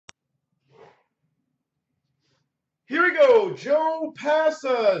Here we go.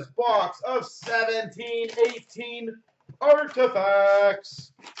 JoePassa's box of 1718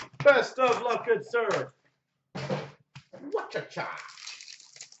 artifacts. Best of luck, good sir. Wa-cha-cha.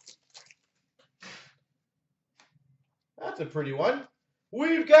 That's a pretty one.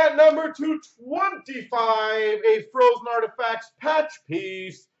 We've got number 225, a Frozen Artifacts patch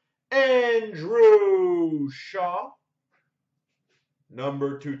piece, Andrew Shaw.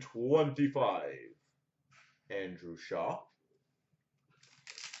 Number 225, Andrew Shaw.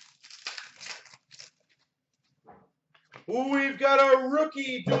 We've got a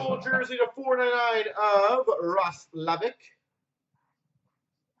rookie dual jersey to 499 of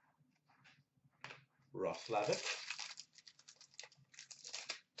Roslavic.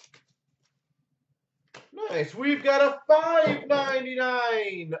 Nice. We've got a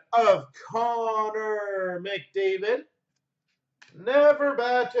 $5.99 of Connor McDavid. Never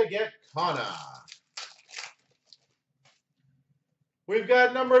bad to get Connor. We've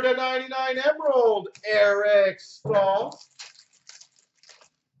got number to 99 Emerald, Eric Stahl.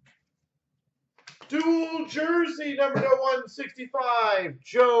 Dual jersey number to 165,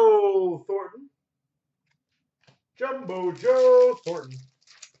 Joe Thornton. Jumbo Joe Thornton.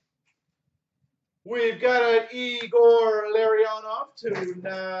 We've got an Igor Larionov to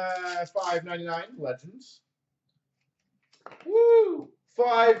 $5.99 Legends. Woo!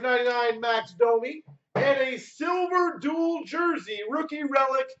 $5.99 Max Domi. And a silver dual jersey, rookie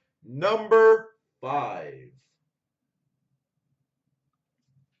relic, number 5.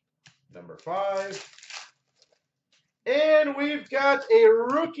 Number 5. And we've got a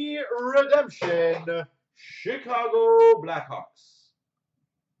rookie redemption, Chicago Blackhawks.